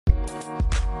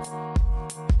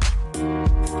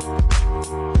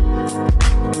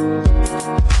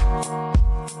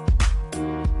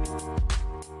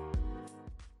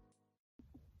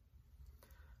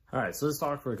All right, so let's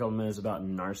talk for a couple minutes about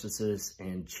narcissists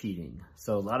and cheating.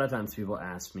 So a lot of times people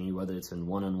ask me, whether it's in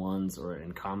one-on-ones or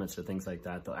in comments or things like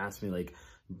that, they'll ask me like,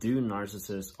 do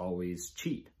narcissists always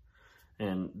cheat?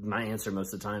 And my answer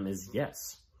most of the time is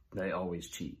yes, they always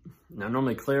cheat. Now I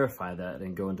normally clarify that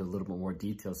and go into a little bit more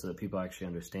detail so that people actually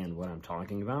understand what I'm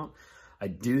talking about. I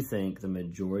do think the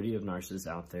majority of narcissists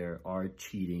out there are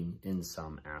cheating in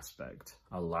some aspect.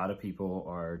 A lot of people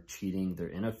are cheating, they're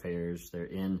in affairs, they're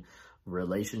in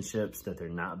relationships that they're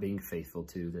not being faithful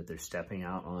to, that they're stepping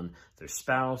out on their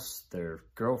spouse, their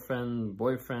girlfriend,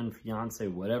 boyfriend, fiance,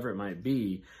 whatever it might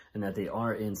be, and that they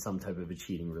are in some type of a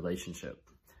cheating relationship.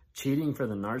 Cheating for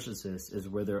the narcissist is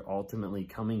where they're ultimately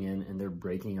coming in and they're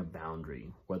breaking a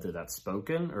boundary, whether that's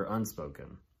spoken or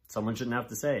unspoken. Someone shouldn't have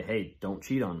to say, hey, don't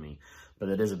cheat on me, but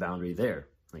it is a boundary there.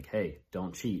 Like, hey,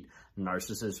 don't cheat.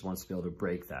 Narcissist wants to be able to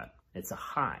break that. It's a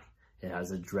high. It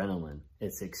has adrenaline.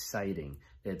 It's exciting.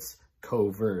 It's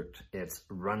covert, it's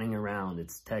running around,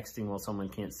 it's texting while someone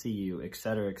can't see you,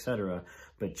 etc., etc.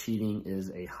 But cheating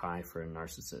is a high for a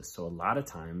narcissist. So a lot of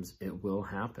times it will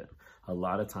happen. A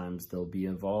lot of times they'll be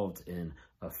involved in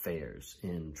affairs,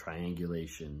 in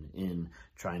triangulation, in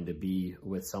trying to be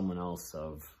with someone else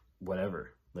of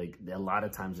whatever. Like a lot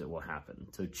of times it will happen.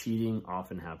 So cheating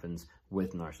often happens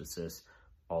with narcissists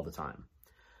all the time.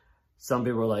 Some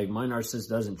people are like, my narcissist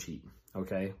doesn't cheat.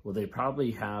 Okay, well, they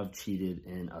probably have cheated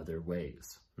in other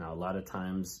ways. Now, a lot of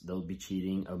times they'll be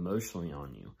cheating emotionally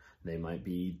on you. They might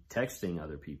be texting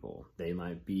other people. They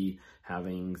might be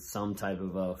having some type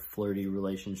of a flirty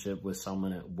relationship with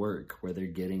someone at work where they're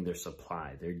getting their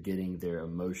supply. They're getting their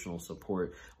emotional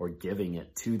support or giving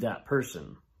it to that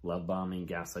person. Love bombing,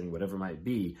 gaslighting, whatever it might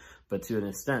be. But to an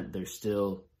extent, they're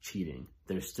still cheating.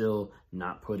 They're still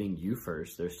not putting you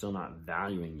first. They're still not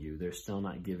valuing you. They're still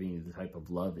not giving you the type of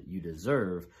love that you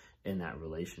deserve in that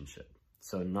relationship.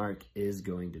 So narc is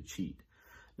going to cheat.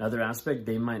 Another aspect,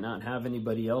 they might not have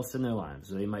anybody else in their lives.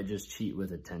 They might just cheat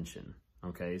with attention.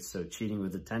 Okay, so cheating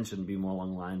with attention would be more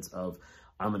along the lines of,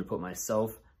 I'm going to put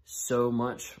myself so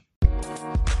much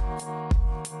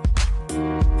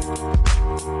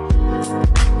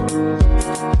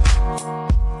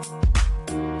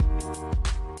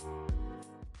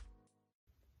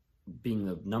being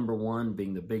the number one,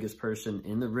 being the biggest person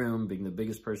in the room, being the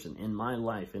biggest person in my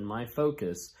life, in my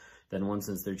focus, then one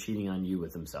sense they're cheating on you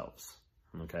with themselves.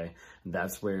 Okay,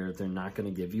 that's where they're not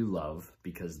going to give you love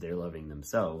because they're loving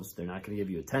themselves. They're not going to give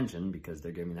you attention because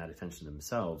they're giving that attention to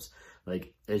themselves.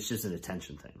 Like, it's just an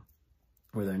attention thing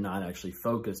where they're not actually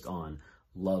focused on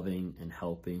loving and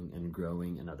helping and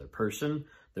growing another person.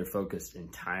 They're focused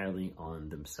entirely on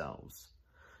themselves.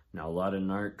 Now, a lot of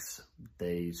narcs,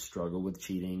 they struggle with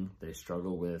cheating. They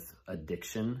struggle with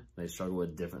addiction. They struggle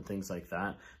with different things like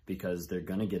that because they're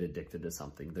going to get addicted to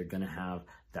something. They're going to have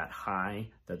that high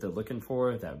that they're looking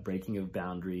for, that breaking of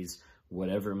boundaries,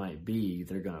 whatever it might be.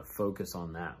 They're going to focus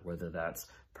on that, whether that's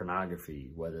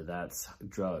pornography, whether that's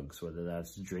drugs, whether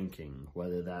that's drinking,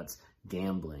 whether that's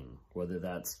gambling, whether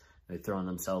that's they're throwing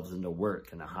themselves into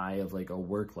work and a high of like a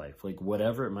work life, like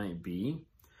whatever it might be.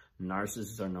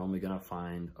 Narcissists are normally going to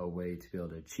find a way to be able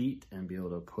to cheat and be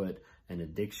able to put an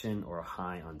addiction or a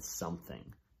high on something.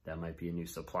 That might be a new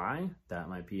supply. That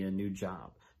might be a new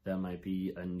job. That might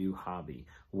be a new hobby.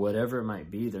 Whatever it might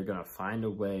be, they're going to find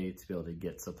a way to be able to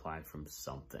get supply from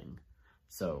something.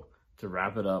 So to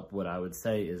wrap it up, what I would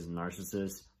say is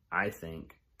narcissists, I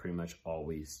think, pretty much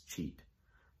always cheat.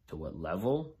 To what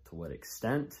level, to what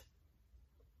extent,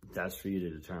 that's for you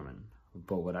to determine.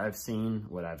 But what I've seen,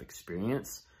 what I've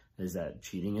experienced, is that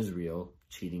cheating is real.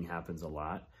 Cheating happens a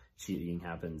lot. Cheating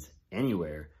happens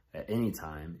anywhere, at any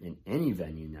time, in any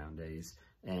venue nowadays.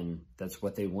 And that's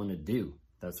what they want to do.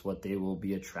 That's what they will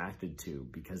be attracted to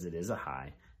because it is a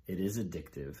high. It is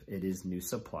addictive. It is new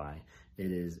supply.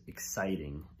 It is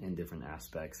exciting in different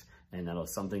aspects. And that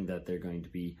is something that they're going to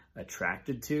be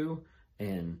attracted to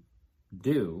and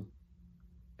do,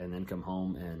 and then come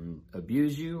home and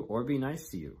abuse you or be nice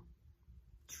to you.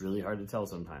 It's really hard to tell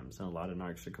sometimes, and a lot of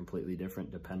narcs are completely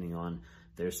different depending on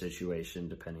their situation,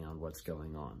 depending on what's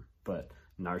going on. But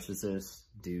narcissists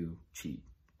do cheat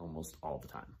almost all the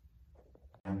time.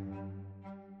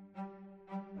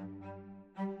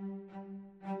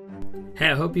 Hey,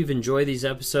 I hope you've enjoyed these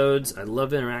episodes. I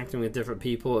love interacting with different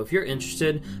people. If you're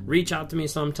interested, reach out to me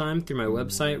sometime through my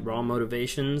website, Raw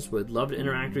Motivations. Would love to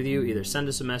interact with you. Either send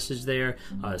us a message there,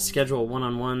 schedule a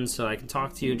one-on-one so I can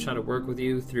talk to you, try to work with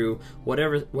you through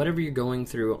whatever you're going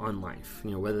through on life. You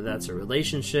know, whether that's a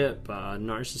relationship,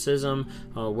 narcissism,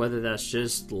 whether that's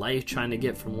just life, trying to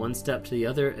get from one step to the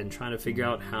other and trying to figure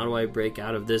out how do I break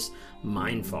out of this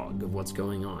mind fog of what's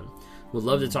going on. Would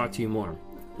love to talk to you more.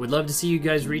 Would love to see you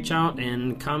guys reach out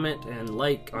and comment and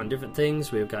like on different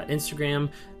things. We've got Instagram,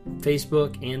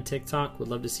 Facebook, and TikTok. Would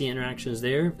love to see interactions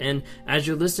there. And as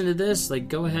you're listening to this,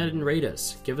 go ahead and rate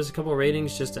us. Give us a couple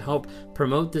ratings just to help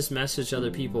promote this message to other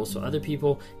people so other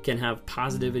people can have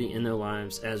positivity in their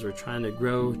lives as we're trying to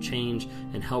grow, change,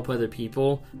 and help other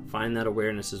people find that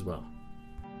awareness as well.